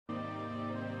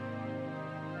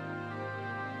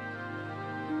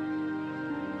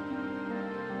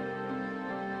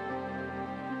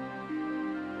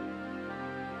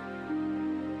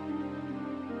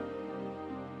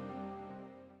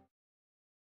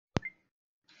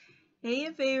Hey,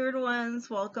 favored ones,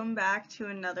 welcome back to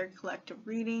another collective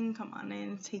reading. Come on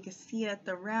in, take a seat at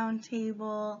the round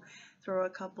table, throw a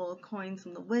couple of coins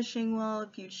on the wishing well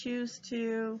if you choose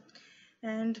to,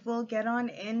 and we'll get on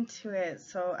into it.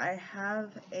 So I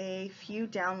have a few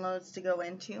downloads to go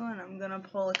into, and I'm going to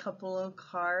pull a couple of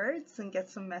cards and get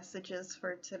some messages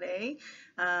for today.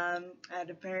 I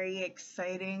had a very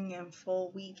exciting and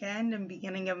full weekend and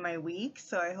beginning of my week,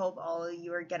 so I hope all of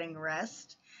you are getting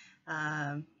rest.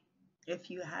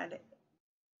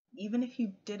 Even if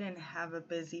you didn't have a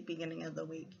busy beginning of the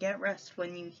week, get rest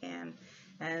when you can,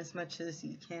 as much as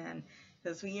you can,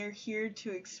 because we are here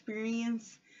to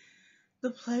experience the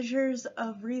pleasures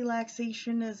of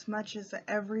relaxation as much as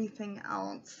everything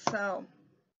else. So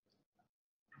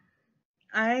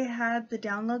I had the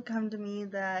download come to me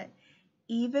that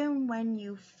even when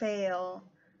you fail,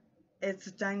 it's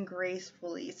done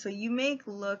gracefully. So you make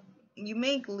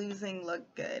losing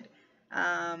look good.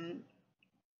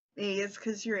 It's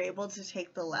because you're able to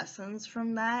take the lessons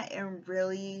from that and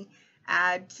really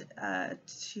add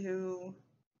to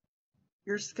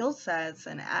your skill sets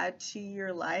and add to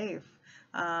your life.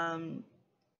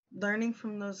 Learning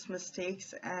from those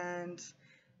mistakes and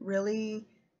really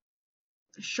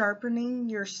sharpening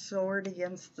your sword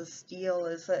against the steel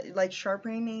is like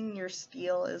sharpening your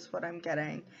steel is what I'm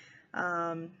getting.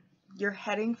 You're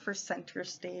heading for center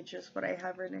stage is what I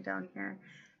have written down here,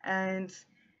 and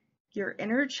your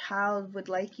inner child would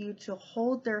like you to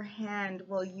hold their hand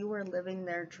while you are living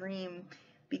their dream,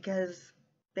 because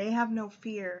they have no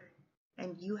fear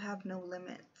and you have no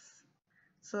limits.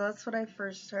 So that's what I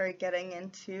first started getting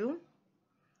into.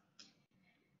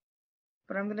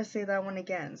 But I'm going to say that one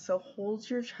again. So hold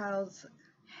your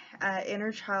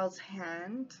inner child's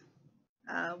hand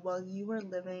while you are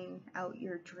living out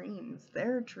your dreams,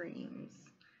 their dreams,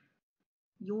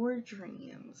 your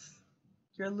dreams.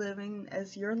 You're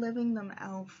living them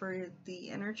out for the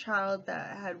inner child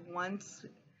that had once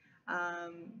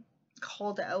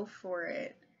called out for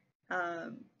it.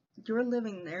 You're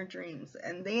living their dreams,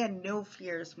 and they had no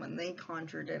fears when they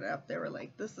conjured it up. They were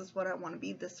like, this is what I want to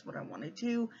be, this is what I want to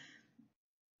do,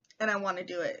 and I want to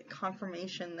do it.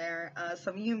 Confirmation there.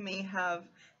 Some of you may have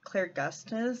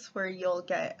clairgustus, where you'll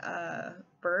get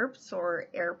burps or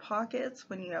air pockets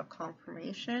when you have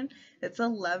confirmation. It's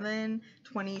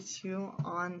 11:22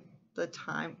 on the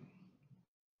time.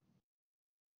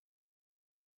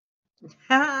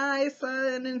 I saw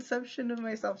an inception of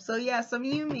myself. So yeah, some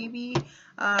of you may be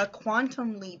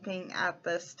quantum leaping at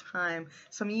this time.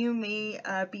 Some of you may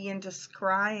be into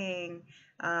scrying,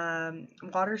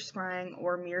 water scrying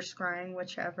or mirror scrying,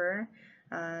 whichever.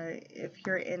 If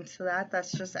you're into that,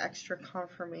 that's just extra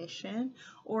confirmation.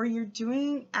 Or you're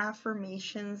doing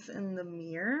affirmations in the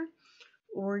mirror,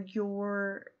 or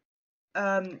you're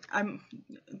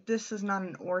this is not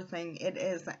an or thing, it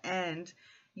is and.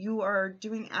 You are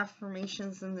doing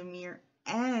affirmations in the mirror,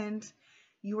 and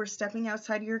you are stepping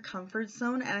outside of your comfort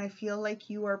zone, and I feel like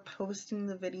you are posting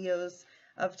the videos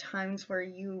of times where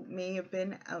you may have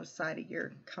been outside of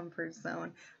your comfort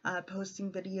zone, posting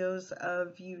videos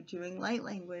of you doing light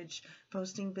language,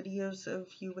 posting videos of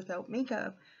you without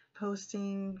makeup,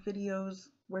 posting videos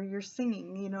where you're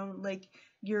singing, like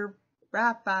your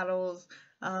rap battles,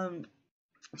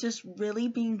 just really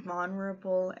being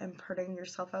vulnerable and putting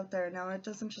yourself out there. Now, it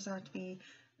doesn't just have to be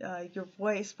your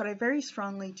voice, but I very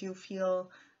strongly do feel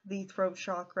the throat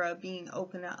chakra being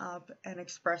open up and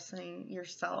expressing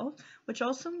yourself, which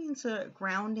also means a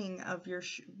grounding of your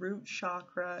root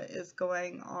chakra is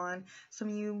going on. Some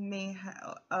of you may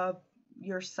have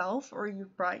yourself, or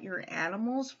you've brought your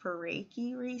animals for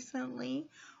Reiki recently,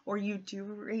 or you do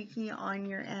Reiki on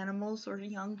your animals or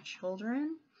young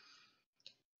children.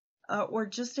 Or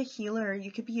just a healer.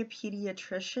 You could be a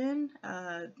pediatrician.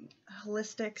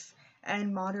 Holistics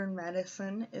and modern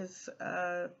medicine is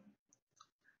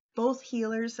both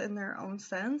healers in their own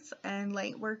sense, and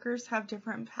light workers have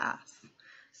different paths.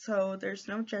 So there's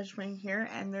no judgment here,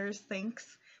 and there's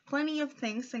plenty of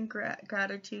thanks and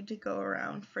gratitude to go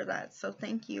around for that. So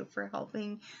thank you for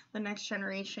helping the next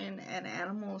generation and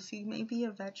animals. You may be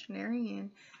a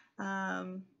veterinarian,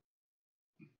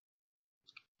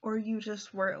 or you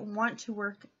just want to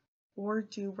work or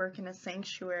do work in a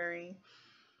sanctuary,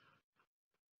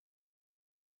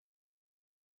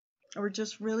 or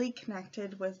just really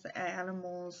connected with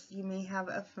animals. You may have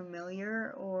a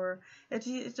familiar, or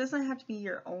it doesn't have to be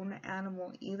your own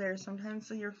animal either.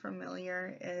 Sometimes your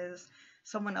familiar is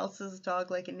someone else's dog,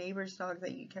 like a neighbor's dog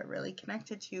that you get really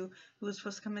connected to, who is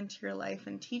supposed to come into your life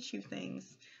and teach you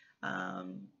things.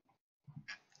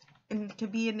 And it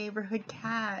could be a neighborhood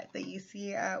cat that you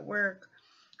see at work,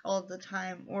 all the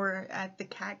time, or at the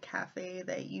cat cafe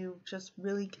that you just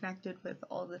really connected with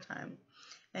all the time,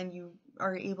 and you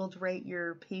are able to write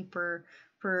your paper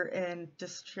for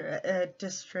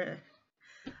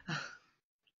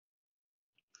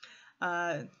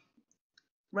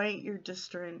write your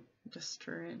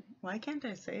why can't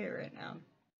I say it right now?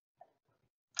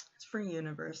 It's for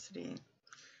university.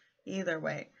 Either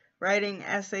way, writing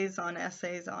essays on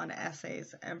essays on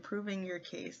essays and proving your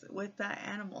case with that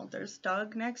animal. There's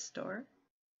dog next door.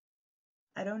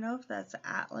 I don't know if that's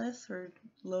Atlas or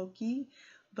Loki,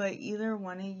 but either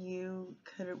one of you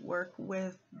could work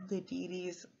with the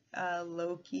deities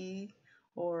Loki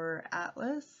or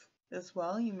Atlas as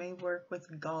well. You may work with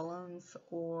golems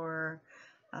or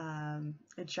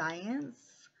giants.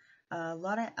 A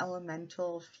lot of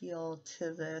elemental feel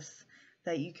to this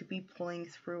that you could be pulling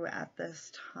through at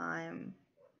this time.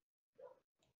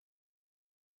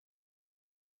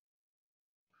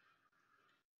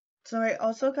 So I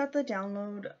also got the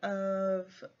download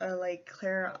of like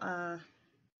Claire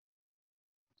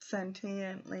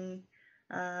sentiently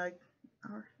or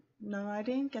no, I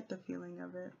didn't get the feeling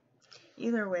of it.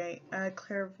 Either way,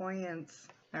 clairvoyance.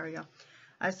 There we go.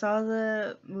 I saw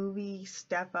the movie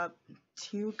Step Up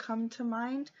 2 come to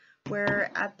mind, where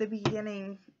at the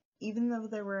beginning, even though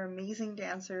they were amazing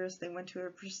dancers, they went to a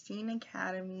pristine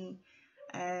academy,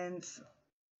 and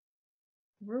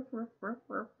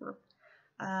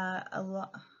a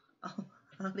lot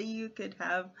of you could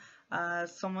have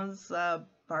someone's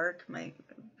bark might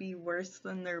be worse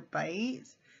than their bite,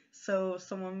 so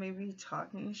someone may be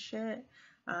talking shit,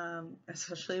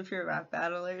 especially if you're rap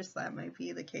battlers, that might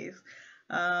be the case,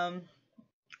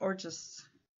 or just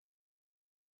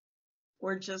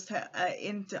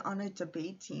on a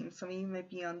debate team. Some of you might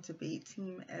be on debate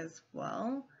team as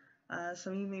well.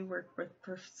 Some of you may work with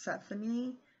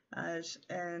Persephone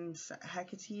and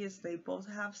Hecate, as they both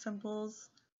have symbols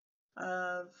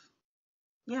of,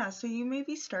 yeah, so you may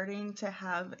be starting to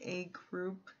have a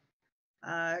group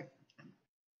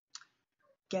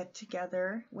get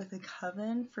together with a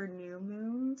coven for new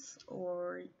moons,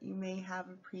 or you may have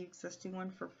a pre-existing one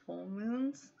for full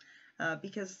moons,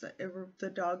 because the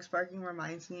dog's barking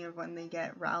reminds me of when they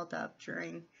get riled up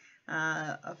during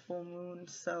a full moon,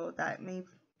 so that may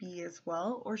be as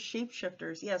well. Or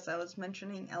shapeshifters. Yes, I was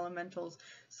mentioning elementals.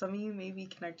 Some of you may be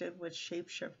connected with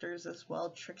shapeshifters as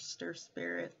well, trickster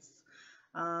spirits.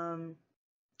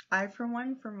 I, for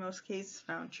one, for most cases,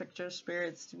 found trickster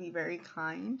spirits to be very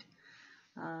kind.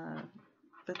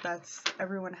 But that's,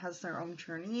 everyone has their own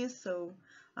journeys, so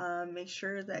make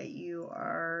sure that you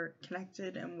are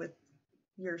connected and with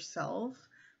yourself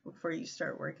before you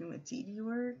start working with deity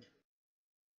work,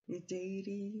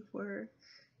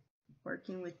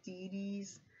 working with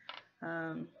deities,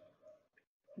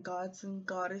 gods and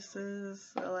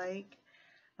goddesses alike.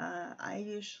 I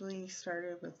usually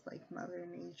started with like Mother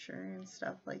Nature and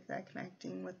stuff like that,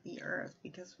 connecting with the earth,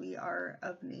 because we are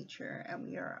of nature and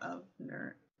we are of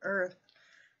earth.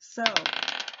 So,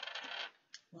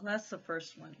 well, that's the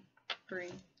first one.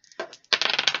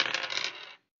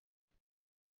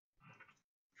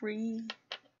 3,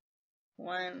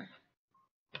 1,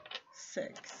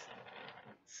 6.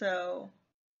 So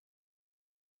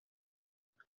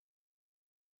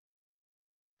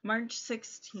March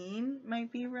 16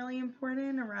 might be really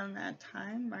important around that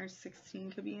time. March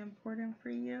 16 could be important for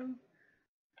you.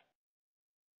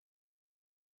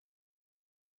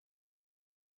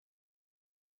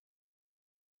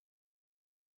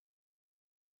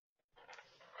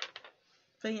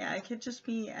 But yeah, it could just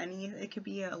be it could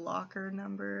be a locker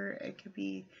number, it could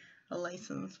be a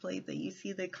license plate that you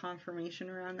see the confirmation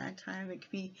around that time, it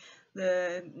could be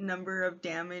the number of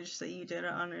damage that you did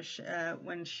on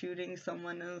when shooting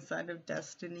someone inside of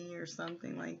Destiny or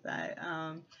something like that.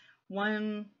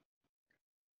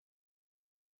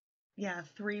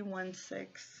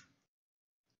 316.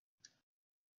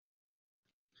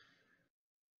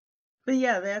 But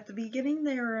yeah, at the beginning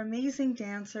they were amazing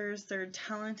dancers, they're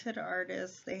talented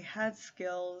artists, they had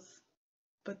skills,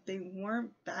 but they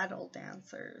weren't battle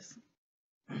dancers.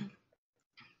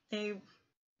 They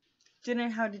didn't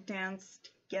know how to dance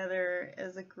together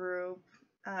as a group.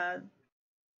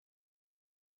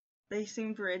 They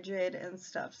seemed rigid and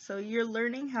stuff. So you're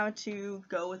learning how to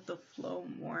go with the flow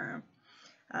more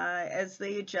as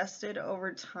they adjusted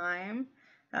over time.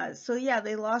 So yeah,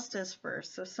 they lost us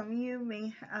first. So some of you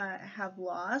may have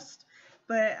lost,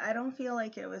 but I don't feel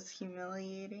like it was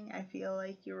humiliating. I feel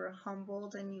like you were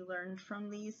humbled and you learned from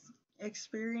these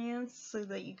experiences so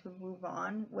that you could move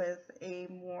on with a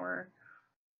more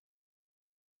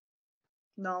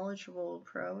knowledgeable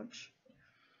approach.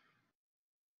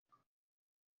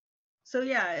 So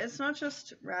yeah, it's not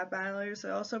just rap battlers.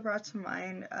 It also brought to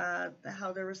mind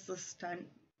how there was the stunt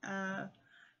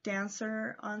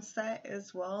dancer on set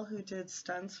as well who did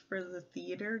stunts for the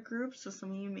theater group. So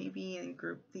some of you may be in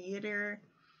group theater,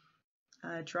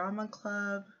 drama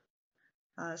club,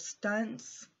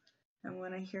 stunts. And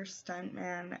when I hear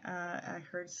stuntman, I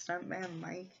heard stuntman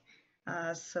Mike.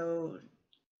 So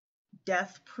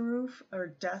death proofs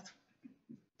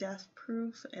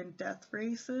and death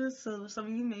races. So some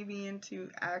of you may be into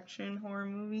action horror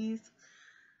movies.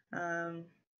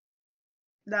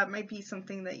 That might be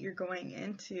something that you're going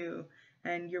into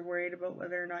and you're worried about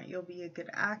whether or not you'll be a good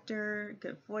actor,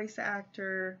 good voice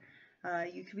actor.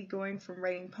 You could be going from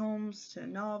writing poems to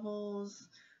novels,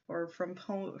 or from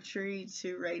poetry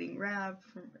to writing rap,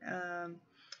 from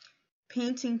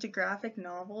painting to graphic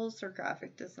novels or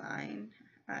graphic design,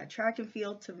 track and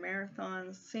field to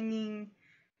marathons, singing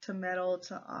to metal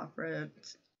to opera,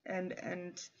 and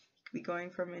you could be going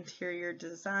from interior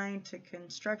design to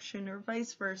construction or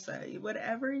vice versa.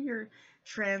 Whatever you're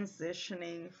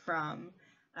transitioning from,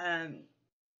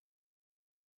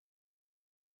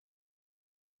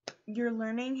 you're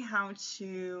learning how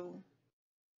to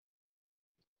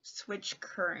switch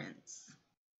currents.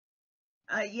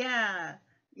 Yeah,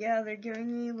 they're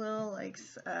giving me little like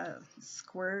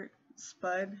Squirt,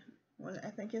 Spud. I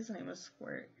think his name was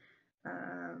Squirt.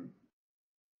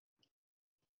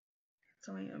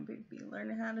 Somebody be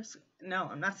learning how to. No,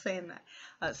 I'm not saying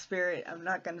that. Spirit, I'm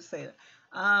not gonna say that.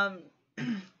 A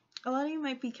lot of you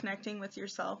might be connecting with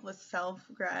yourself, with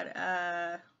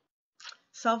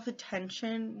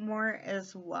self-attention more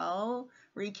as well,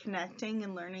 reconnecting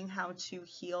and learning how to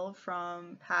heal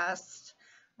from past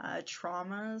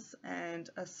traumas and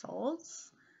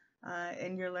assaults,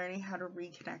 and you're learning how to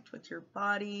reconnect with your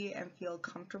body and feel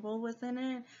comfortable within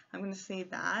it. I'm going to say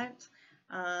that.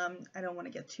 I don't want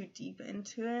to get too deep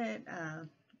into it,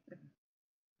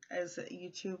 as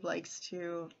YouTube likes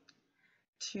to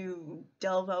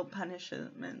delve out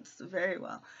punishments very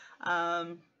well.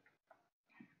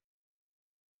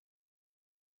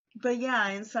 But yeah,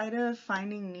 inside of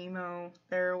Finding Nemo,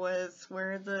 there was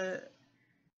where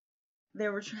they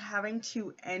were having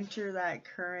to enter that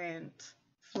current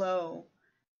flow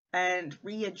and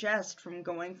readjust from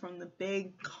going from the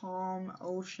big calm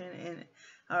ocean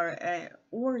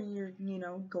or you're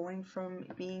going from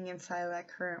being inside of that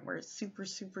current where it's super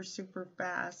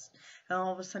fast, and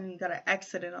all of a sudden you gotta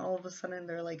exit, and all of a sudden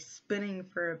they're like spinning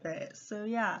for a bit. So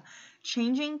yeah,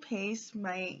 changing pace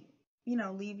might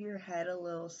leave your head a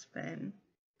little spin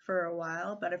for a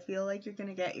while, but I feel like you're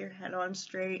gonna get your head on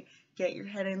straight, get your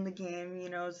head in the game.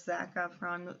 Zac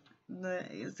Efron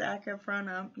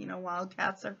up,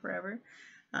 Wildcats are forever.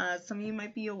 Some of you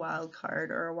might be a wild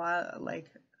card or a wild,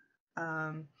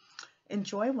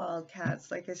 enjoy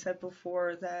Wildcats. Like I said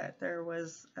before, that there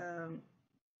was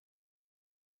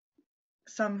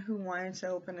some who wanted to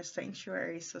open a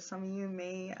sanctuary, so some of you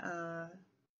may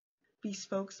be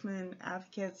spokesmen,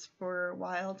 advocates for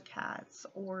wildcats,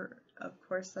 or of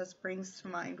course that brings to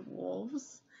mind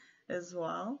wolves as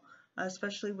well,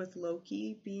 especially with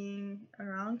Loki being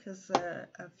around because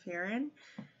of Farron,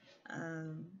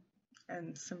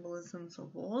 and symbolisms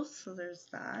of wolves, so there's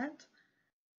that.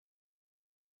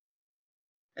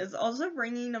 It's also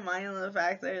bringing to mind the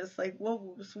fact that it's like, what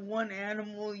was one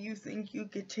animal you think you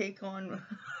could take on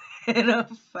in a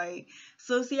fight?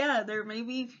 So yeah, there may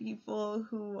be people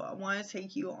who want to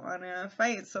take you on a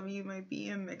fight. Some of you might be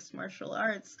in mixed martial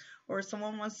arts, or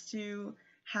someone wants to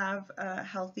have a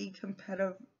healthy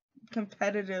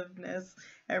competitiveness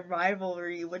and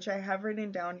rivalry, which I have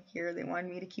written down here. They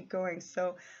wanted me to keep going.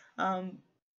 So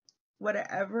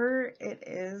whatever it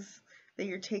is that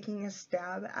you're taking a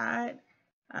stab at,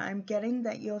 I'm getting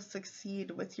that you'll succeed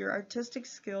with your artistic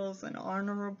skills and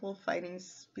honorable fighting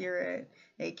spirit,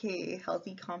 aka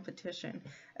healthy competition,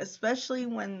 especially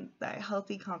when that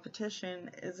healthy competition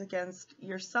is against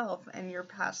yourself and your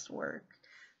past work.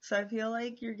 So I feel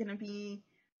like you're going to be,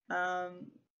 I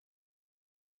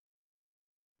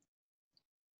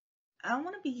don't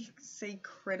want to say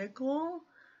critical,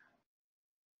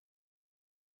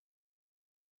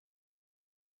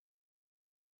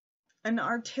 an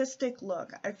artistic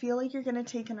look. I feel like you're going to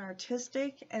take an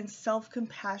artistic and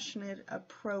self-compassionate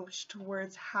approach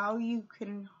towards how you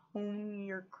can hone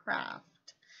your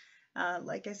craft.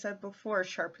 Like I said before,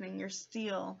 sharpening your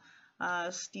steel.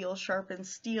 Steel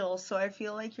sharpens steel. So I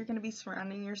feel like you're going to be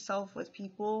surrounding yourself with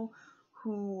people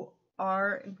who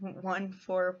are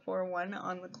 1441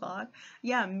 on the clock.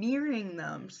 Yeah, mirroring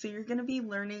them. So you're going to be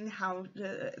learning how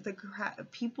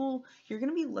people, you're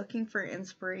going to be looking for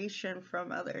inspiration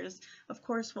from others, of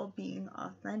course, while being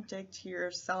authentic to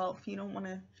yourself. You don't want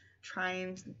to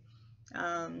try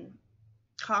and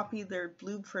copy their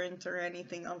blueprint or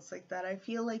anything else like that. I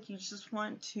feel like you just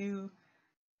want to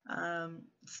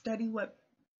study what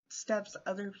steps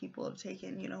other people have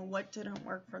taken, you know, what didn't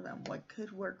work for them, what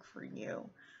could work for you.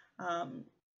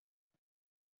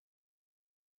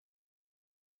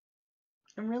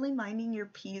 And really minding your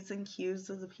P's and Q's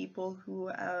of the people who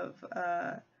have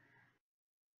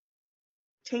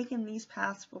taken these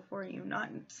paths before you. Not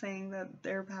saying that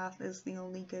their path is the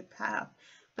only good path,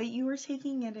 but you are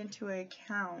taking it into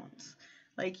account.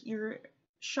 Like, you're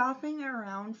shopping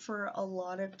around for a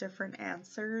lot of different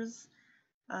answers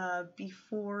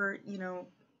before, you know,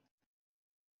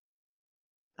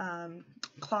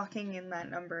 clocking in that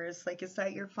number. Is like, is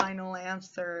that your final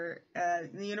answer?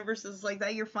 The universe is like,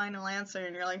 that your final answer?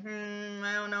 And you're like,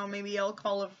 I don't know, maybe I'll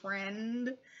call a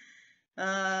friend.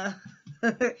 So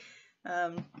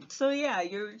yeah,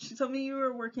 some of you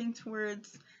are working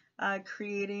towards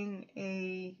creating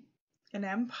an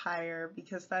empire,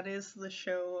 because that is the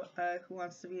show, Who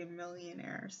Wants to Be a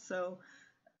Millionaire. So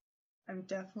I'm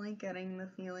definitely getting the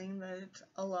feeling that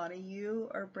a lot of you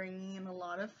are bringing in a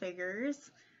lot of figures.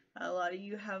 A lot of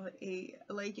you have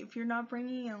like, if you're not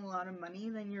bringing in a lot of money,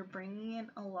 then you're bringing in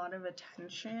a lot of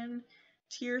attention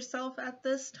to yourself at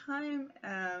this time.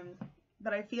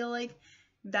 But I feel like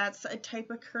that's a type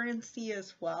of currency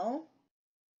as well.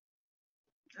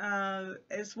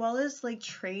 As well as like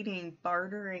trading,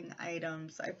 bartering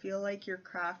items. I feel like your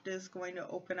craft is going to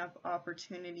open up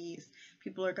opportunities.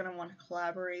 People are going to want to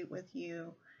collaborate with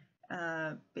you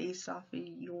based off of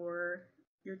your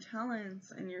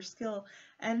talents and your skill,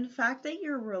 and the fact that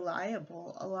you're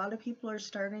reliable. A lot of people are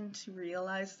starting to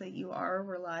realize that you are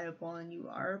reliable and you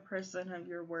are a person of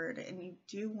your word and you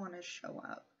do want to show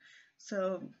up.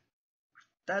 So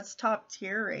that's top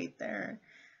tier right there.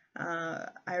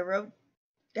 I wrote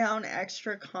down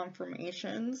extra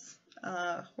confirmations,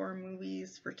 horror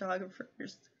movies,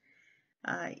 photographers,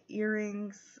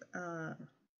 earrings,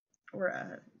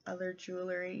 or other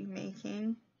jewelry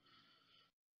making,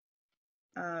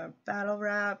 battle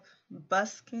rap,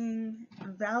 busking,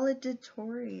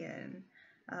 valedictorian,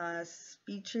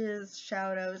 speeches,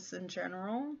 shout-outs in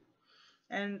general.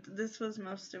 And this was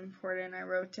most important, I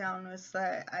wrote down, was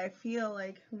that I feel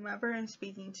like whomever I'm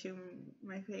speaking to,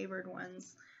 my favored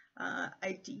ones,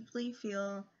 I deeply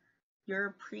feel you're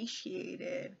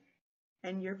appreciated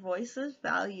and your voice is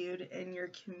valued in your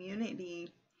community.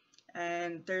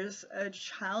 And there's a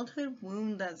childhood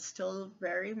wound that's still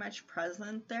very much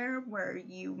present there, where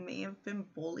you may have been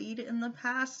bullied in the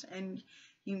past and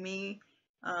you may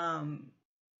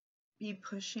be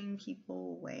pushing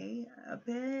people away a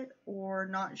bit, or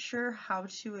not sure how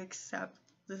to accept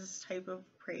this type of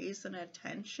praise and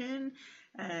attention.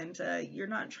 And you're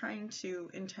not trying to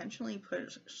intentionally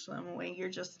push them away, you're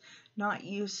just not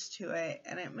used to it,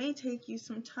 and it may take you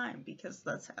some time because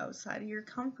that's outside of your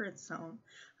comfort zone.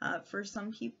 For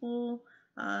some people,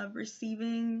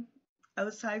 receiving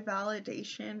outside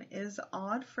validation is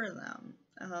odd for them,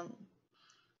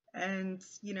 and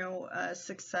you know,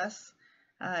 success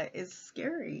is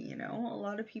scary. You know, a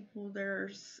lot of people,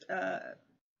 there's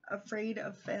afraid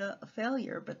of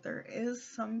failure, but there is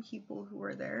some people who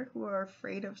are there who are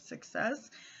afraid of success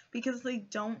because they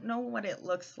don't know what it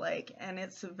looks like, and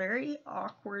it's very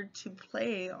awkward to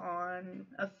play on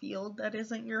a field that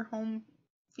isn't your home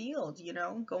field. You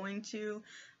know, going to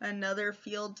another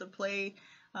field to play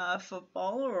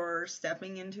football, or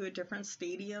stepping into a different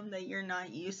stadium that you're not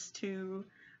used to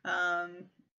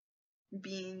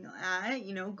being at,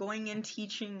 you know, going and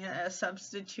teaching,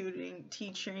 substituting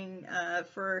teaching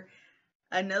for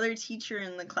another teacher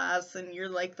in the class, and you're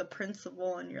like the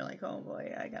principal and you're like, oh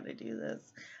boy, I gotta do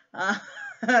this.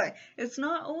 It's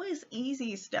not always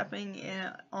easy stepping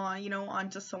in on, you know,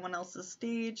 onto someone else's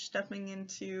stage, stepping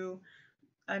into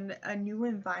a new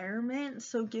environment.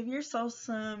 So give yourself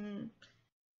some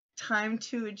time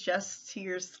to adjust to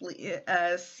your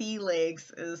sea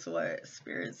legs, is what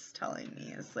Spirit's telling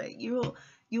me. Is like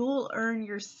you'll earn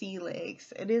your sea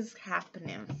legs. It is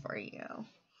happening for you.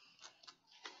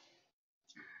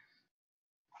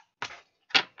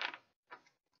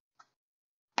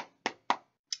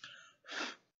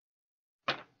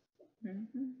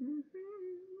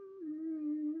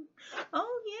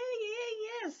 Oh yeah.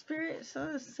 Spirit,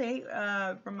 so say,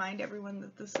 remind everyone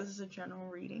that this is a general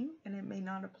reading and it may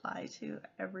not apply to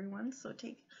everyone. So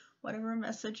take whatever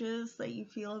messages that you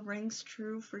feel rings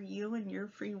true for you and your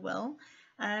free will,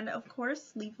 and of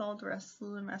course leave all the rest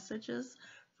of the messages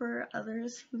for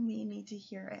others who may need to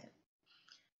hear it.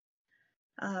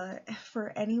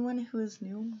 For anyone who is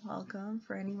new, welcome.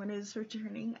 For anyone who is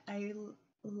returning, I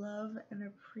love and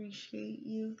appreciate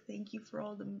you. Thank you for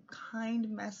all the kind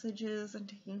messages and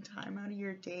taking time out of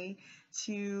your day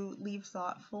to leave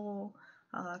thoughtful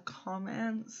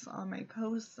comments on my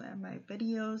posts and my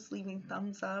videos, leaving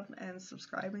thumbs up and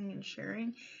subscribing and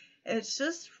sharing. It's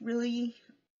just really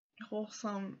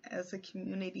wholesome as a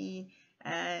community,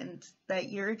 and that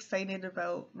you're excited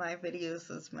about my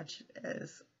videos as much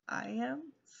as I am.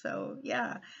 So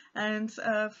yeah, and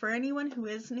for anyone who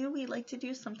is new, we like to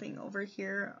do something over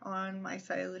here on my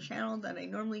side of the channel that I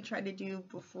normally try to do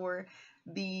before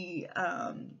the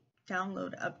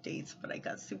download updates, but I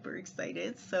got super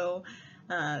excited. So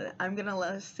I'm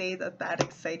gonna say that that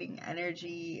exciting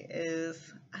energy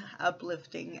is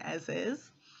uplifting as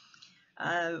is.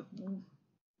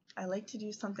 I like to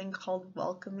do something called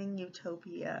Welcoming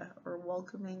Utopia, or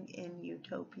Welcoming in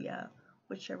Utopia,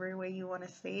 whichever way you want to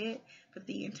say it, but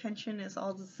the intention is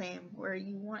all the same, where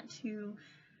you want to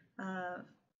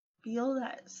feel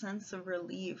that sense of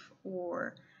relief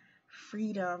or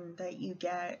freedom that you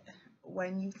get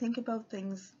when you think about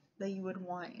things that you would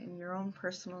want in your own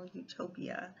personal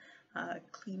utopia.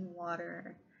 Clean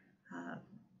water,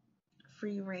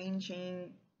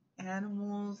 free-ranging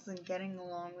animals and getting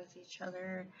along with each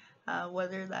other,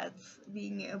 whether that's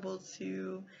being able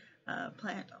to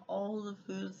plant all the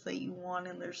foods that you want,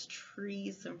 and there's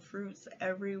trees and fruits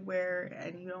everywhere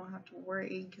and you don't have to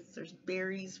worry because there's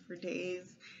berries for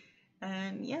days.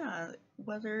 And yeah,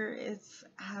 whether it's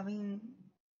having,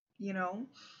 you know,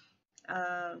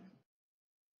 I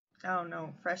don't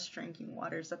know, fresh drinking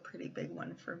water is a pretty big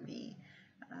one for me.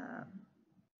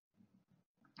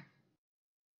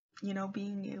 You know,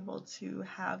 being able to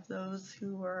have those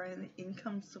who are in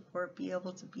income support be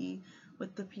able to be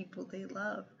with the people they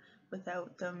love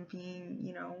without them being,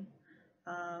 you know,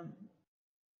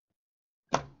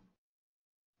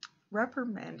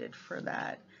 reprimanded for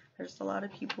that. There's a lot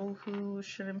of people who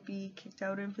shouldn't be kicked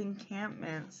out of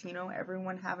encampments, you know,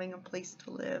 everyone having a place to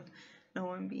live, no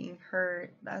one being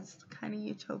hurt. That's the kind of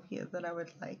utopia that I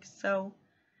would like. So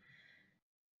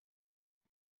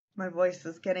my voice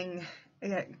is getting,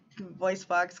 voice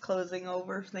box closing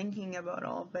over thinking about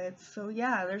all of it. So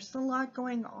yeah, there's a lot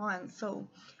going on. So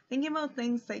thinking about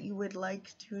things that you would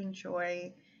like to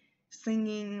enjoy,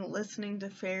 singing, listening to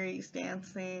fairies,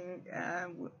 dancing,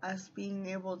 us being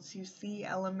able to see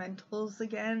elementals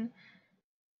again.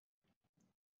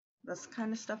 That's the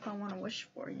kind of stuff I want to wish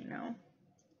for, you know?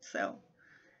 So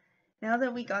now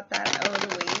that we got that out of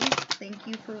the way, thank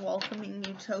you for welcoming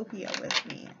Utopia with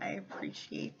me. I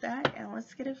appreciate that. And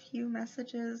let's get a few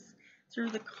messages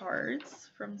through the cards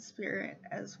from Spirit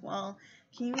as well.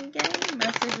 Can we get any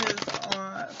messages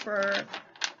for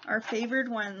our favored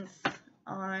ones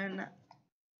on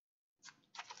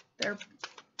their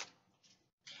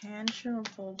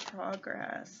tangible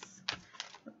progress,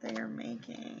 what they are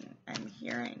making? I'm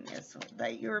hearing is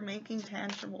that you're making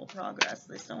tangible progress.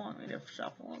 They still want me to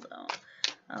shuffle though.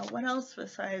 What else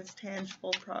besides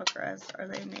tangible progress are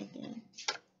they making?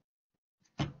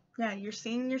 Yeah, you're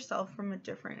seeing yourself from a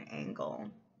different angle.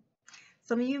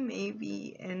 Some of you may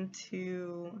be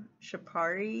into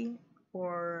Shapari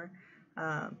or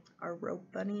our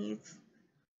rope bunnies.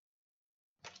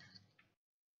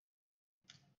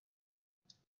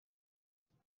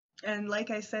 And like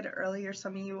I said earlier,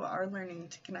 some of you are learning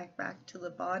to connect back to the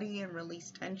body and release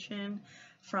tension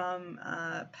from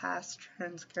past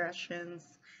transgressions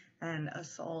and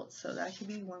assault. So that could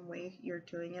be one way you're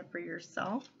doing it for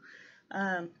yourself.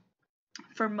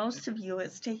 For most of you,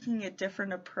 it's taking a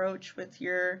different approach with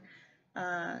your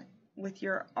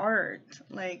art.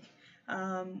 Like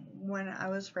when I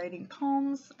was writing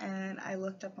poems and I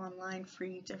looked up online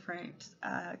free different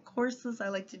courses. I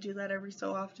like to do that every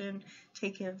so often,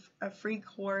 take a free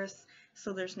course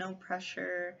so there's no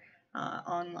pressure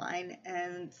online,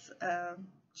 and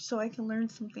so I can learn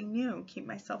something new, keep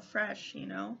myself fresh, you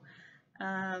know.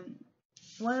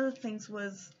 One of the things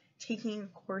was taking a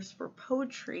course for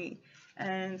poetry,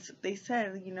 and they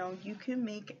said, you know, you can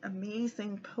make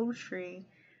amazing poetry,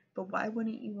 but why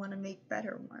wouldn't you want to make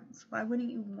better ones? Why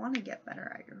wouldn't you want to get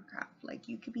better at your craft? Like,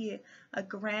 you could be a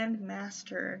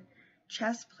grandmaster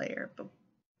chess player, but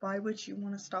why would you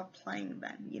want to stop playing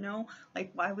then? You know,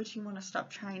 like, why would you want to stop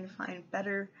trying to find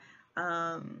better,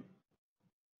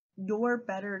 your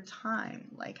better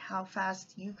time? Like, how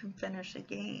fast you can finish a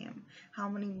game, how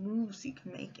many moves you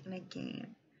can make in a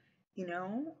game, you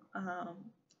know?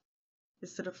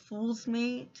 Is it a fool's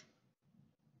mate?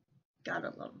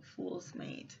 Gotta love a fool's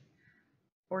mate.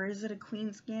 Or is it a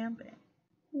queen's gambit?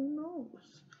 Who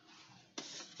knows?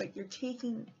 But you're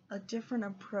taking a different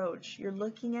approach. You're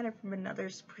looking at it from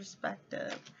another's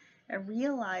perspective and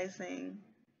realizing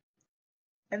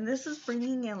And this is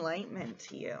bringing enlightenment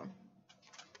to you.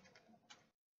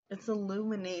 It's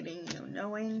illuminating you,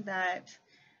 knowing that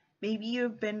maybe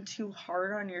you've been too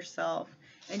hard on yourself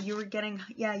and you were getting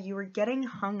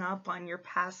hung up on your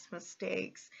past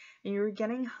mistakes, and you were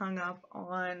getting hung up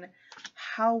on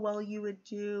how well you would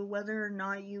do, whether or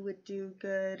not you would do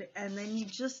good, and then you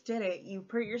just did it. You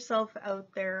put yourself out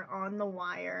there on the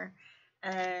wire,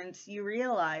 and you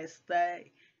realize that,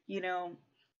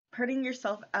 putting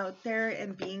yourself out there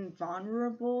and being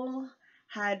vulnerable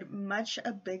had much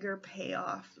a bigger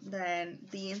payoff than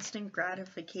the instant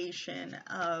gratification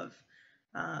of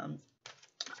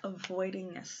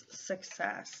avoiding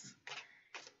success.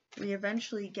 We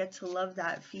eventually get to love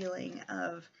that feeling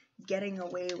of getting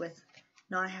away with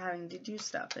not having to do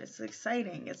stuff. It's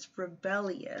exciting. It's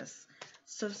rebellious.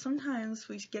 So sometimes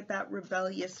we get that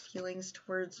rebellious feelings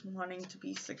towards wanting to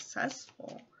be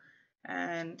successful.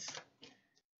 And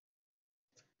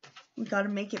we got to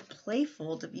make it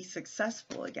playful to be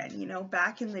successful again.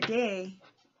 Back in the day,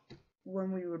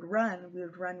 when we would run,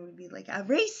 we'd be like, I'll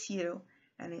race you.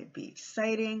 And it'd be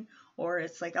exciting. Or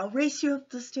it's like, I'll race you up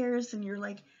the stairs. And you're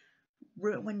like,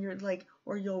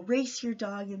 or you'll race your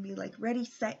dog and be like, ready,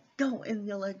 set, go. And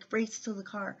you'll like race to the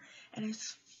car. And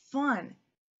it's fun.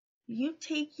 You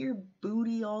take your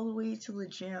booty all the way to the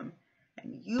gym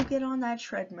and you get on that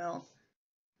treadmill.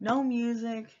 No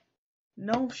music,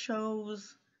 no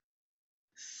shows.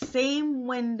 Same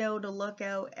window to look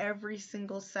out every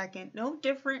single second. No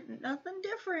different, nothing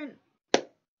different.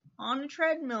 On a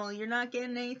treadmill, you're not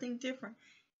getting anything different.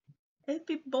 It'd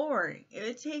be boring. It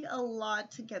would take a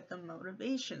lot to get the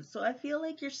motivation. So I feel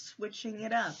like you're switching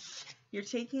it up. You're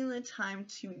taking the time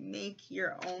to make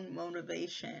your own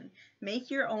motivation.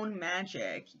 Make your own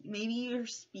magic. Maybe you're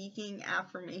speaking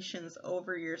affirmations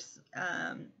over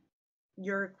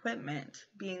your equipment.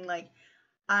 Being like,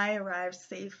 I arrived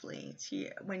safely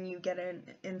when you get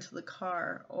into the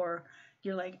car. Or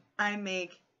you're like, I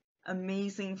make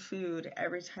amazing food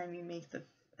every time you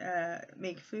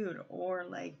make food. Or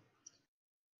like,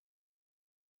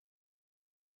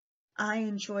 I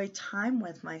enjoy time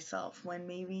with myself when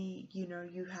maybe,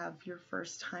 you have your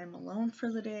first time alone for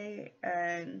the day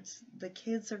and the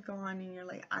kids are gone and you're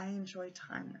like, I enjoy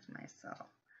time with myself.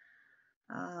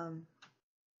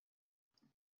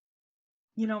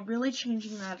 Really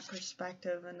changing that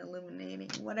perspective and illuminating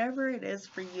whatever it is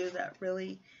for you that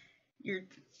really you're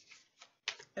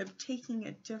taking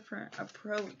a different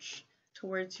approach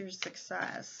towards your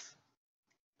success.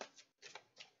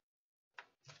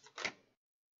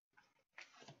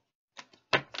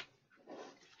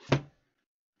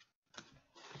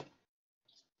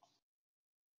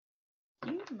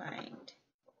 You mind.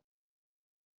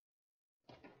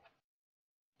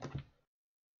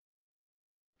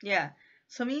 Yeah,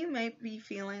 some of you might be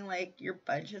feeling like your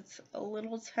budget's a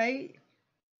little tight.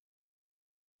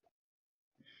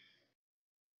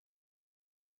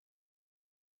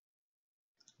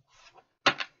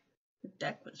 The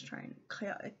deck was trying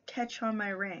to catch on my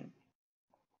ring.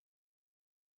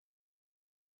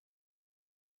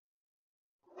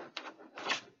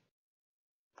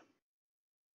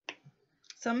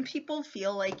 Some people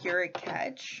feel like you're a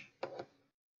catch.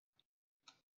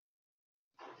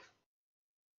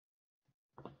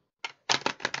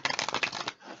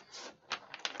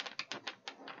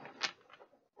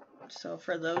 So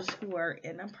for those who are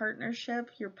in a partnership,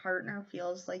 your partner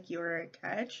feels like you're a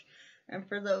catch. And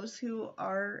for those who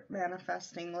are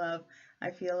manifesting love, I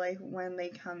feel like when they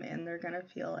come in, they're going to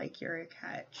feel like you're a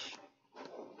catch.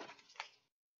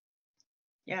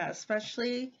 Yeah,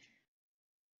 especially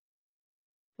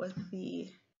with the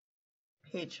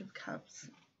Page of Cups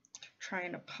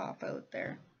trying to pop out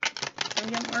there. Can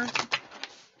we get more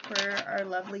for our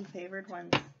lovely favored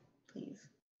ones, please?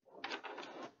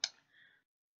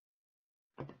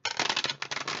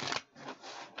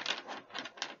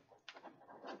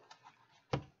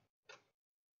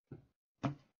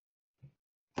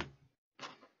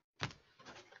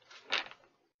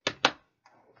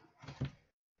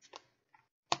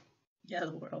 Yeah,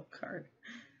 the World card.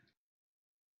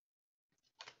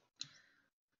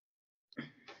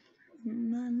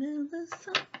 Under the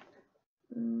sun.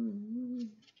 Ooh.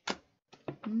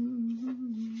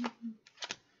 Mm-hmm.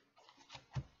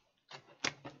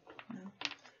 No.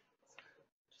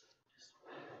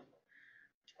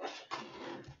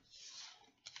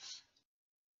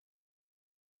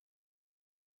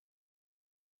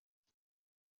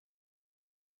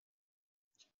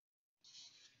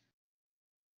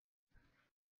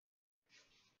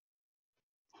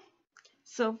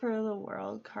 So for the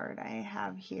World card I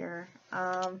have here,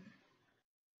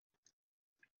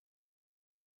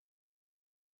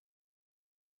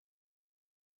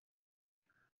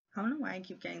 I don't know why I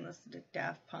keep getting this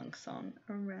Daft Punk song.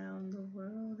 Around the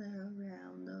world,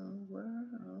 around the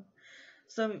world.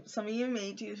 So some of you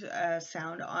may do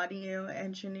sound audio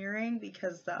engineering,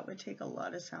 because that would take a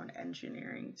lot of sound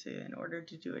engineering in order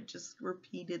to do it just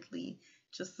repeatedly,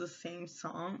 just the same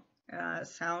song,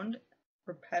 sound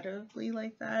repetitively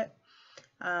like that.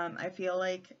 I feel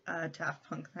like Daft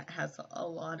Punk has a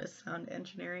lot of sound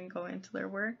engineering go into their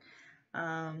work.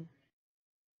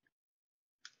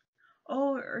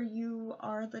 Or you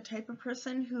are the type of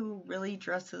person who really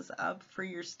dresses up for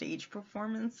your stage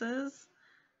performances.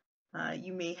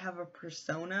 You may have a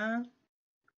persona.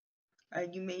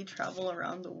 You may travel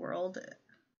around the world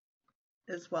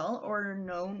as well, or are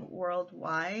known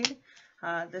worldwide.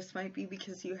 This might be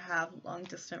because you have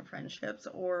long-distance friendships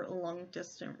or a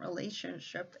long-distance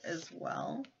relationship as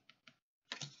well.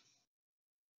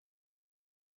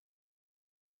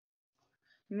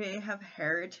 You may have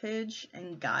heritage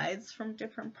and guides from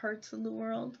different parts of the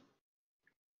world.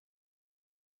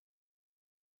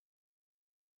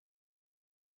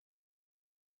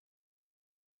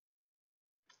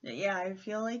 Yeah, I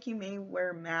feel like you may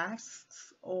wear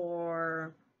masks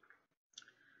or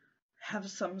have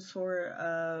some sort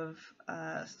of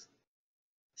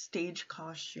stage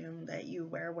costume that you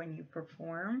wear when you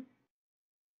perform.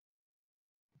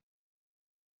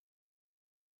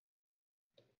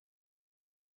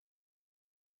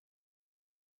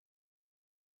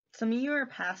 Some of you are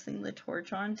passing the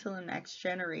torch on to the next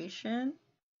generation.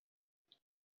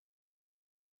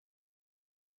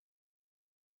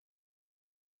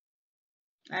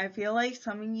 I feel like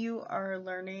some of you are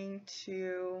learning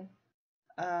to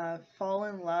fall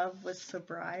in love with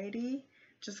sobriety,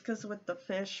 just because with the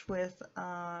fish,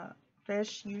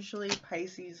 fish, usually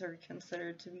Pisces are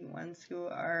considered to be ones who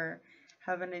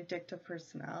have an addictive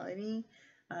personality.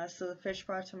 So the fish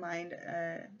brought to mind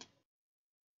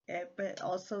it, but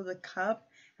also the cup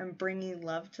and bringing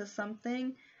love to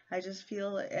something. I just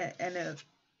feel, and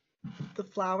the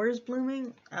flowers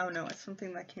blooming, I don't know, it's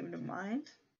something that came to mind.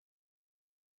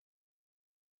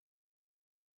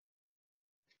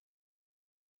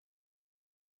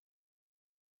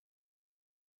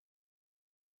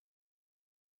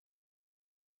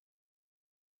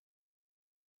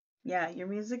 Yeah, your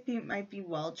music might be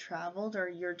well-traveled, or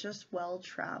you're just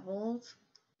well-traveled.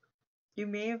 You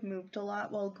may have moved a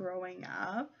lot while growing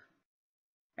up,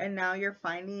 and now you're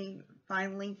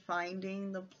finally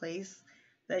finding the place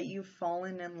that you've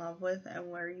fallen in love with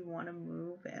and where you want to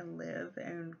move and live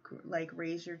and like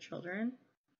raise your children.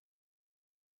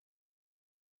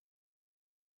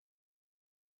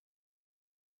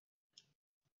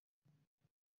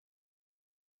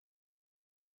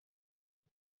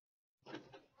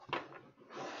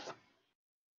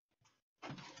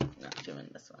 Not doing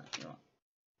this one.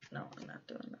 No, I'm not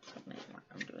doing this one anymore.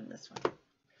 I'm doing this one.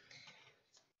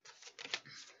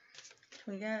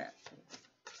 Can we get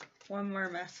one more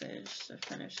message to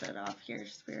finish it off here,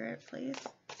 Spirit, please?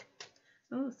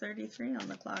 Ooh, 33 on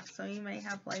the clock. So you may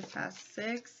have life path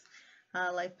 6,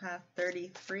 life path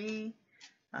 33.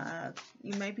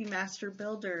 You might be master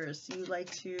builders. You like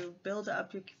to build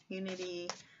up your community,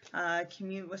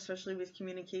 especially with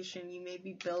communication. You may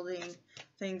be building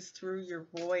things through your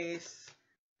voice.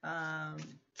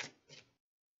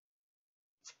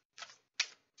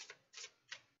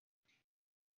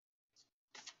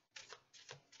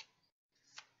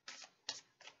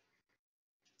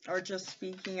 Or just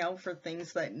speaking out for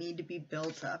things that need to be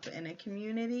built up in a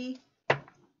community.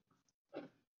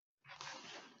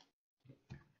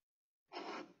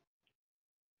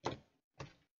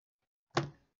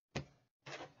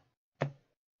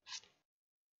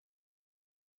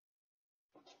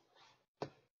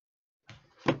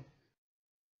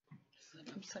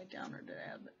 Upside down, or did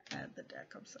I add the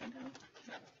deck upside down?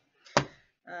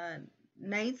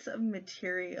 Knights of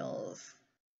Materials.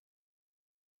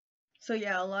 So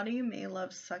yeah, a lot of you may love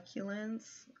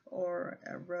succulents or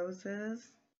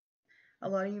roses. A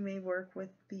lot of you may work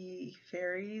with the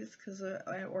fairies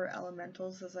or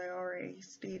elementals, as I already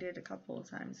stated a couple of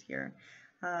times here,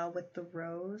 with the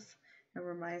rose. It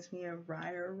reminds me of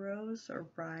Rider Rose or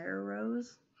Briar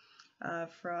Rose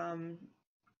from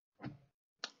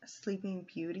Sleeping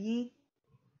Beauty.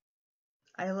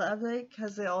 I love it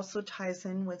because it also ties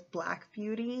in with Black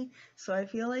Beauty. So I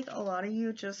feel like a lot of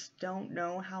you just don't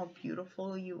know how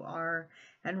beautiful you are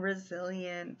and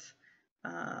resilient.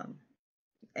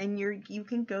 And you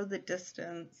can go the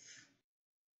distance.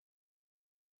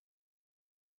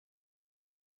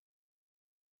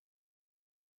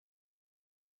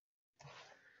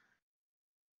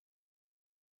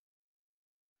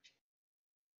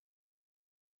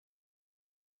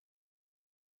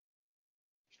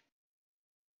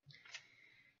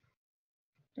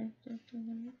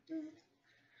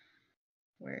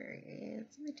 Where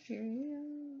is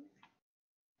material?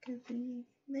 'Cause we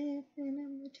live in a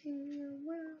material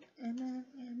world, and I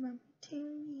am a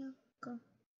material girl.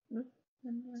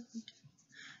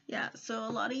 Yeah, so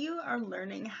a lot of you are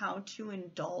learning how to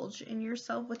indulge in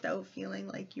yourself without feeling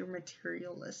like you're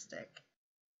materialistic.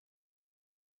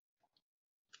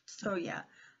 So yeah,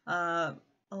 a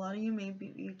lot of you may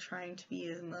be trying to be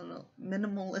as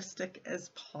minimalistic as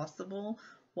possible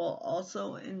while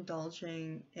also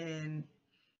indulging in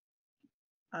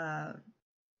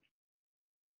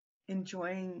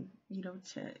enjoying,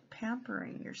 to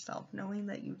pampering yourself, knowing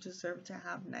that you deserve to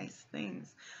have nice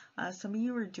things. Some of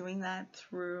you are doing that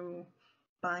through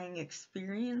buying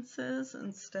experiences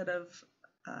instead of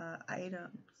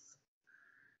items,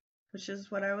 which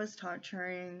is what I was taught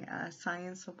during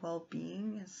Science of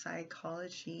Wellbeing, a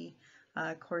psychology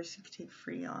course you could take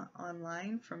free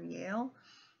online from Yale.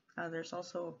 There's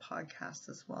also a podcast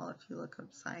as well if you look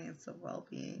up Science of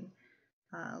Wellbeing.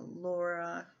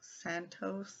 Laura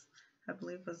Santos, I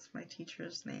believe was my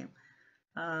teacher's name.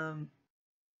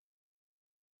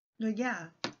 Yeah,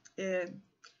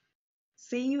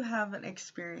 say you have an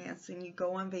experience and you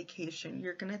go on vacation,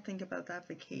 you're going to think about that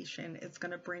vacation. It's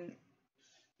going to bring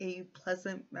a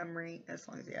pleasant memory, as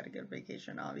long as you had a good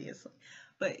vacation, obviously.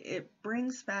 But it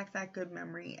brings back that good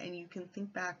memory, and you can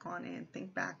think back on it and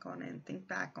think back on it and think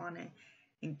back on it.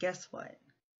 And guess what?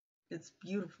 It's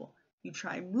beautiful. You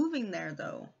try moving there,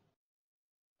 though,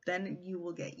 then you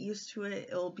will get used to it.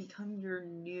 It will become your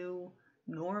new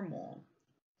normal.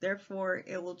 Therefore,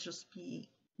 it will just be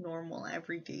normal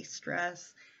everyday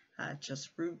stress,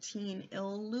 just routine. It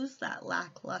will lose that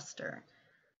lackluster.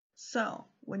 So,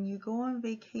 when you go on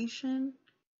vacation,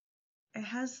 it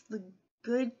has the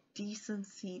good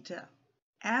decency to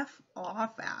F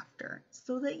off after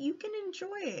so that you can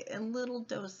enjoy it in little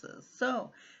doses.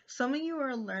 So, some of you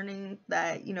are learning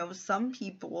that, some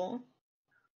people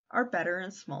are better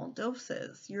in small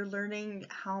doses. You're learning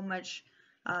how much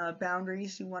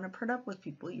boundaries you want to put up with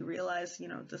people. You realize,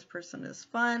 this person is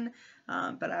fun,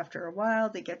 but after a while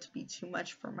they get to be too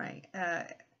much for my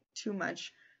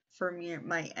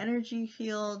my energy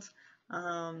field.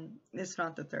 It's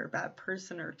not that they're a bad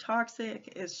person or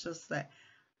toxic. It's just that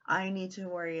I need to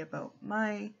worry about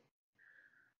my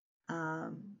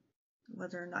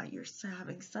whether or not you're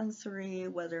having sensory,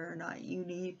 whether or not you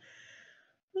need,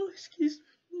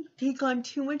 take on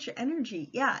too much energy.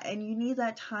 Yeah, and you need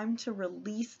that time to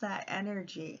release that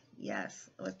energy. Yes,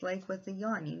 like with the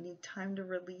yawn, you need time to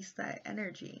release that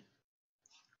energy.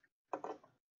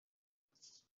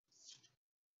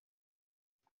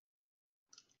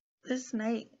 This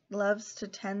knight loves to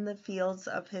tend the fields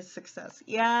of his success.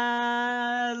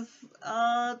 Yes!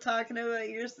 Oh, talking about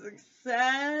your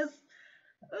success.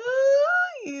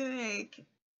 Ooh,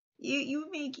 you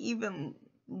make even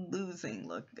losing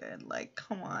look good. Like,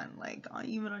 come on, like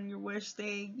even on your wish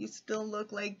day, you still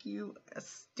look like you a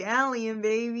stallion,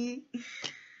 baby.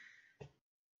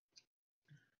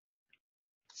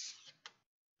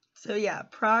 So yeah,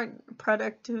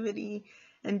 productivity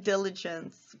and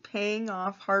diligence, paying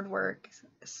off hard work,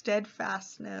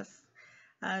 steadfastness,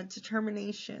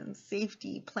 determination,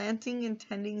 safety, planting and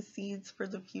tending seeds for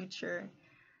the future,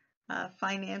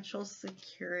 financial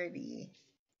security,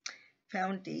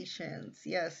 foundations.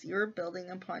 Yes, you're building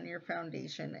upon your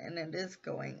foundation, and it is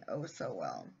going oh so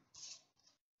well.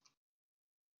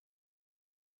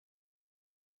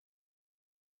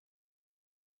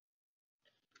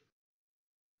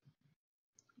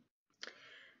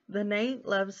 The knight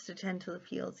loves to tend to the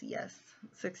fields. Yes,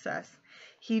 success.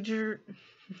 He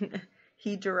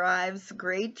derives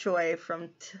great joy from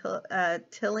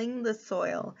tilling the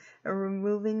soil and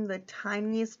removing the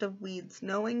tiniest of weeds,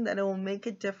 knowing that it will make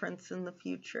a difference in the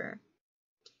future.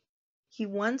 He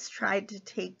once tried to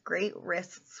take great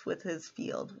risks with his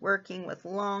field, working with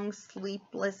long,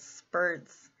 sleepless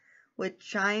spurts with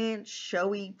giant,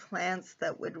 showy plants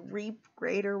that would reap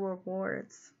greater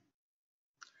rewards.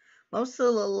 Most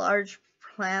of the large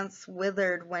plants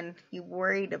withered when he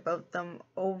worried about them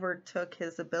overtook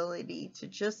his ability to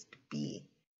just be,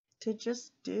 to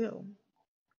just do.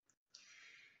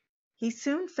 He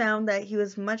soon found that he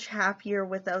was much happier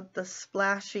without the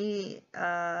splashy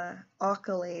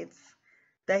accolades,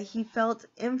 that he felt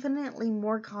infinitely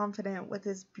more confident with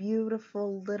his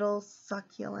beautiful little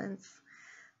succulents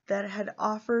that had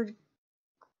offered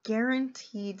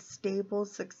guaranteed stable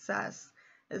success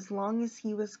as long as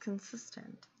he was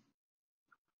consistent.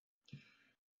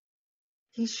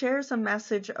 He shares a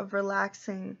message of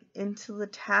relaxing into the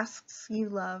tasks you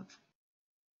love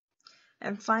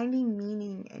and finding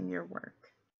meaning in your work.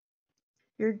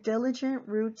 Your diligent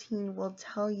routine will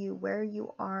tell you where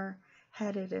you are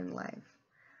headed in life.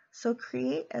 So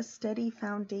create a steady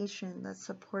foundation that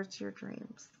supports your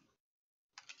dreams.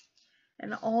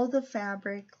 And all the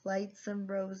fabric, lights, and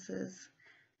roses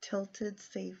tilted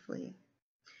safely.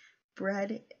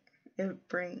 Bread it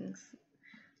brings.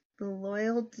 The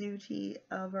loyal duty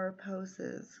of our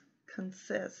poses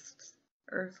consists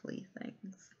earthly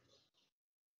things.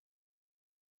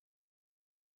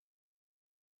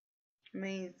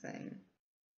 Amazing.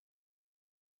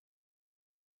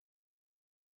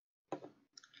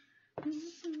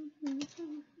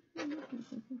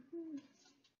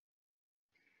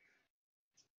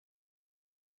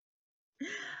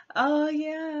 Oh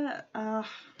yeah.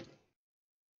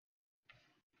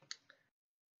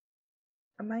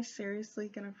 Am I seriously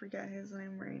gonna forget his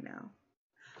name right now?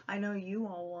 I know you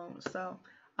all won't. So,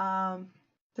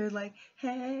 they're like,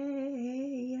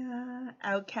 hey,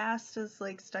 Outcast is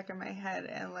like stuck in my head,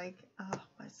 and like, oh,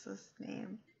 what's his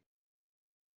name?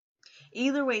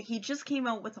 Either way, he just came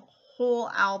out with a whole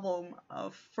album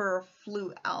for a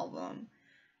flute album,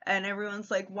 and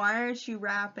everyone's like, why aren't you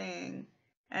rapping?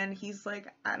 And he's like,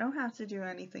 I don't have to do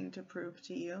anything to prove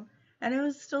to you. And it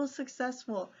was still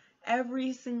successful.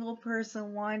 Every single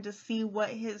person wanted to see what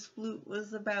his flute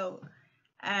was about.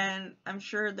 And I'm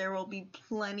sure there will be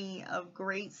plenty of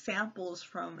great samples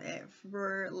from it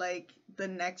for like the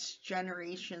next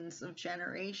generations of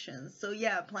generations. So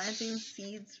yeah, planting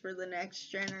seeds for the next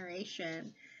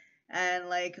generation and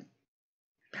like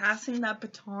passing that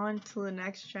baton to the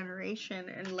next generation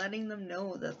and letting them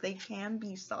know that they can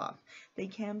be soft, they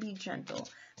can be gentle,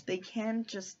 they can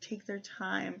just take their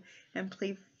time and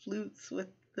play flutes with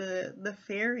the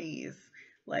fairies.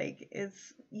 Like,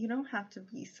 it's, you don't have to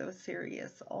be so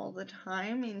serious all the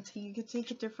time until you could take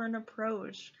a different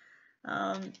approach.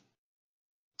 Of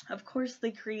course, they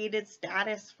created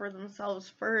status for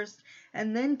themselves first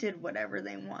and then did whatever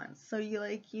they want. So you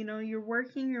like, you know, you're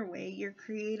working your way, you're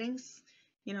creating,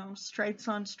 you know, stripes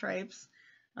on stripes.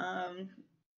 And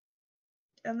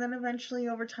then eventually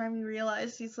over time you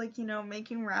realize he's like, you know,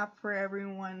 making rap for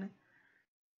everyone.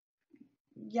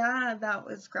 Yeah, that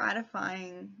was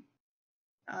gratifying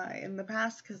in the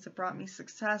past because it brought me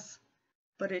success,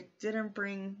 but it didn't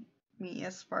bring me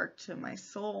a spark to my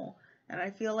soul. And I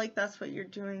feel like that's what you're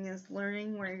doing, is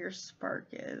learning where your spark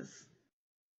is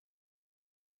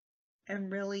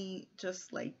and really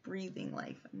just like breathing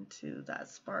life into that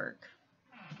spark.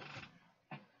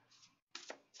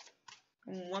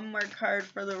 One more card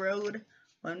for the road.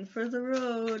 One for the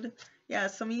road. Yeah,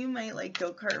 some of you might like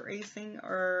go-kart racing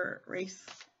or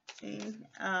racing,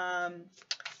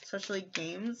 especially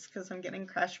games, because I'm getting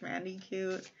Crash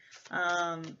Bandicoot.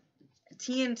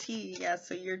 TNT, yeah,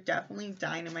 so you're definitely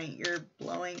dynamite. You're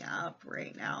blowing up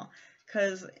right now.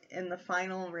 Because in the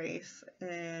final race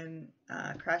in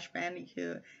Crash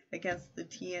Bandicoot against the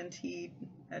TNT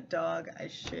dog, I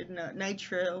should know,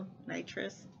 Nitro.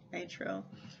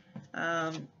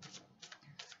 I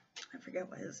forget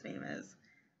what his name is.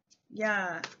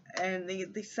 Yeah, and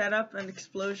they set up an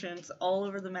explosions all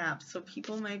over the map, so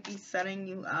people might be setting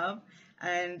you up,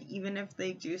 and even if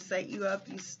they do set you up,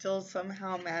 you still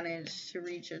somehow manage to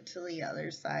reach it to the other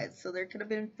side. So there could have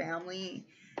been family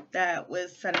that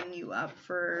was setting you up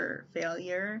for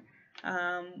failure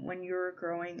when you were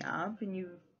growing up, and you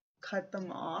cut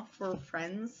them off, or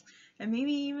friends, and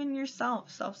maybe even yourself.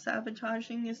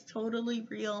 Self-sabotaging is totally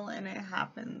real, and it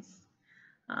happens.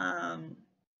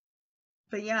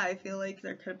 But yeah, I feel like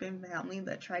there could have been family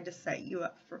that tried to set you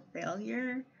up for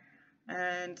failure,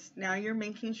 and now you're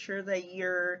making sure that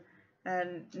your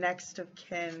next of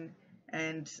kin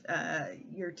and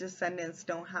your descendants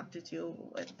don't have to deal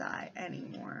with that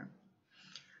anymore.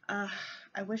 I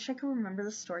wish I could remember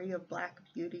the story of Black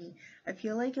Beauty. I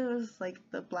feel like it was like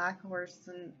the black horse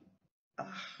and...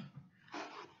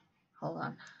 hold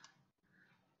on.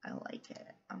 I like it.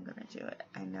 I'm gonna do it.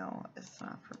 I know it's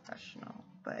not professional,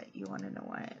 but you want to know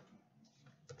what?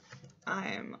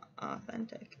 I'm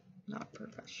authentic, not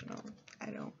professional.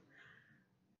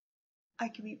 I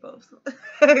can be both.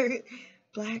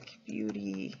 Black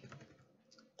Beauty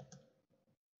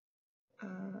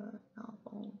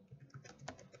novel.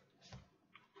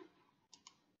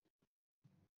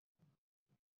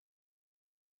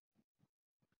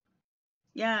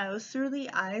 Yeah, it was through the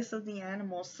eyes of the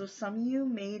animals. So some of you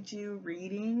may do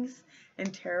readings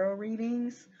and tarot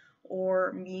readings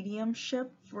or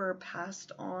mediumship for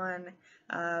passed on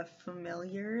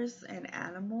familiars and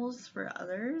animals for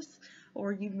others.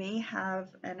 Or you may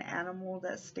have an animal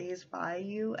that stays by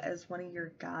you as one of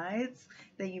your guides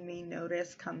that you may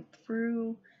notice come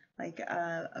through, like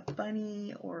a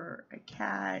bunny or a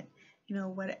cat. you know,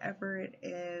 whatever it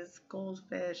is,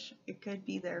 goldfish, it could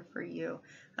be there for you.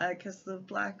 Because the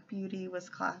Black Beauty was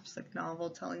a classic novel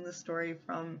telling the story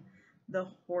from the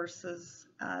horse's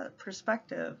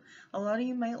perspective. A lot of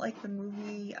you might like the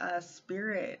movie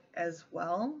Spirit as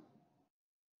well,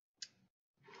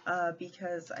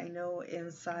 because I know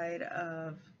inside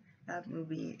of that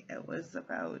movie it was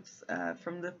about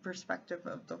from the perspective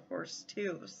of the horse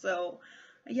too. So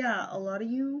yeah, a lot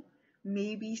of you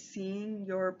may be seeing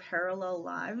your parallel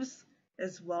lives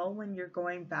as well when you're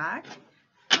going back.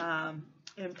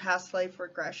 In past life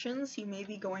regressions, you may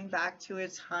be going back to a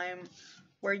time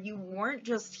where you weren't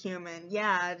just human.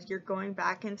 Yeah, you're going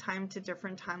back in time to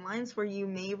different timelines where you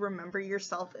may remember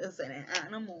yourself as an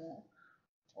animal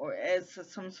or as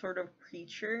some sort of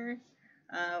creature,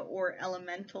 or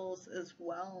elementals as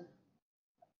well.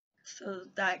 So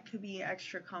that could be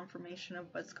extra confirmation of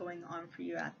what's going on for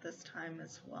you at this time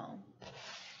as well.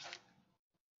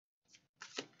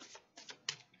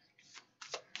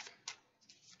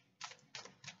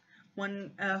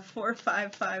 One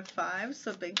 4555,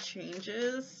 so big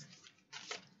changes.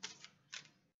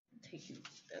 I'm taking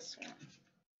this one.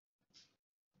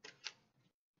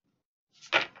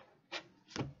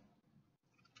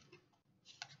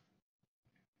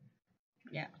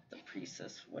 Yeah, the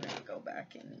priestess wouldn't go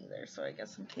back in either, so I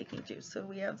guess I'm taking two. So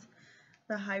we have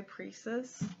the high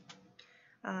priestess,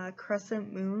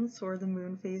 crescent moons, or the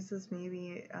moon phases may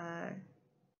be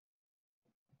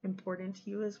important to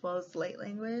you, as well as light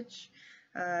language,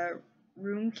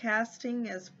 rune casting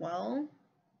as well.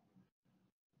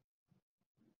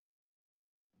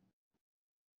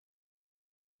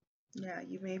 Yeah,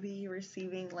 you may be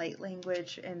receiving light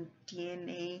language and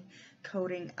DNA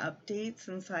coding updates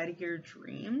inside of your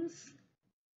dreams.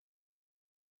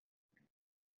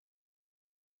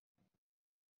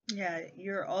 Yeah,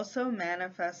 you're also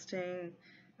manifesting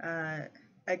a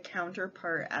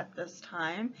counterpart at this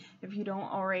time. If you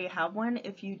don't already have one,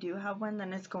 if you do have one,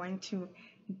 then it's going to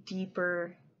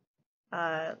deeper,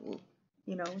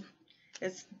 you know,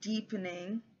 it's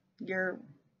deepening your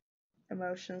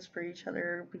emotions for each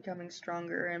other, becoming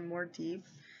stronger and more deep.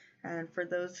 And for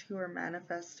those who are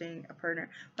manifesting a partner,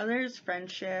 whether it's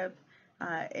friendship,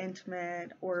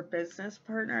 intimate, or business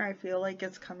partner, I feel like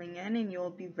it's coming in and you'll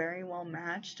be very well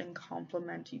matched and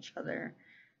complement each other.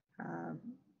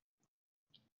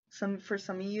 For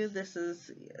some of you, this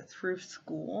is through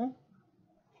school.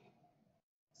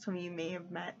 Some of you may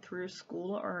have met through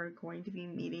school or are going to be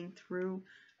meeting through,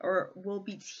 or will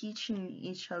be teaching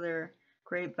each other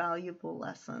great valuable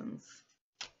lessons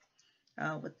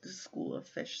with the school of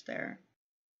fish there.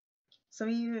 Some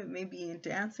of you may be in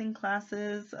dancing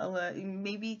classes,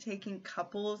 maybe taking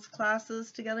couples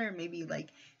classes together, maybe like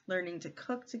learning to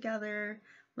cook together,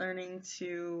 learning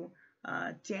to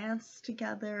dance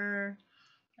together,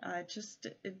 just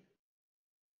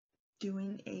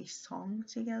doing a song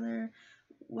together,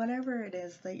 whatever it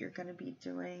is that you're going to be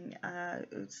doing.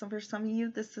 So for some of you,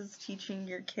 this is teaching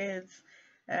your kids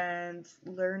and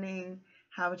learning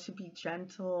how to be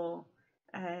gentle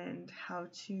and how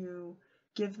to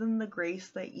give them the grace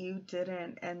that you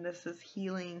didn't, and this is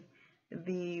healing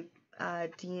the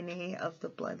DNA of the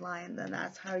bloodline. Then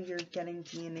that's how you're getting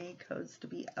DNA codes to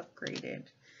be upgraded,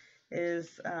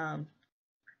 is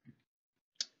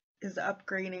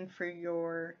upgrading for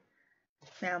your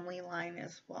family line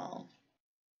as well.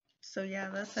 So yeah,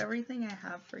 that's everything I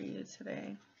have for you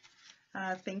today.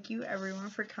 Thank you everyone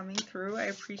for coming through. I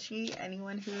appreciate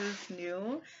anyone who is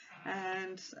new.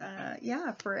 And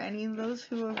yeah, for any of those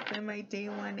who have been my day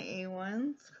one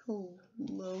A1s,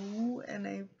 hello, and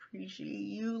I appreciate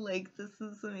you. Like, this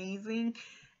is amazing.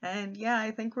 And yeah,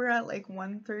 I think we're at like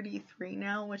 133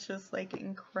 now, which is like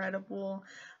incredible.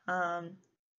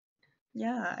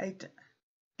 Yeah,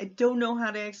 I don't know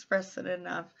how to express it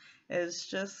enough. It's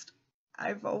just,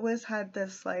 I've always had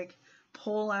this like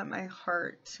pull at my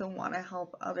heart to want to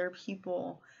help other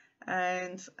people,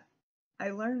 and I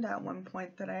learned at one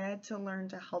point that I had to learn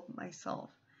to help myself.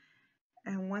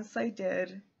 And once I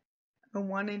did, I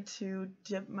wanted to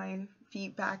dip my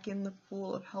feet back in the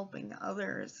pool of helping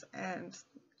others. And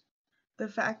the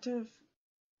fact of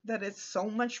that it's so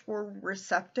much more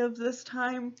receptive this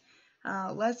time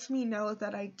lets me know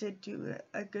that I did do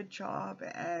a good job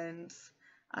and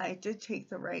I did take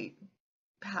the right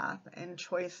path and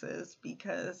choices,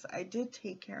 because I did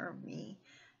take care of me.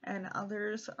 And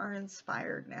others are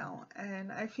inspired now,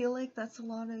 and I feel like that's a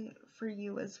lot for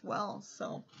you as well.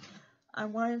 So I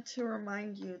wanted to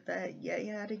remind you that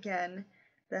yet again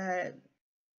that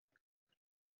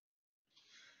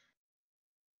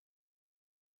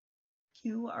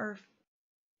you are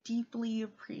deeply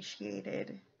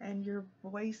appreciated and your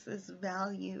voice is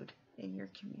valued in your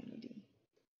community.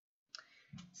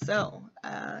 So,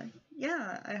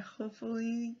 yeah,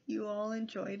 hopefully you all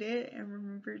enjoyed it, and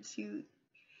remember to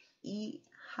eat,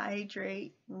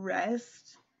 hydrate,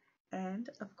 rest, and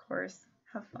of course,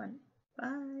 have fun.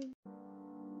 Bye.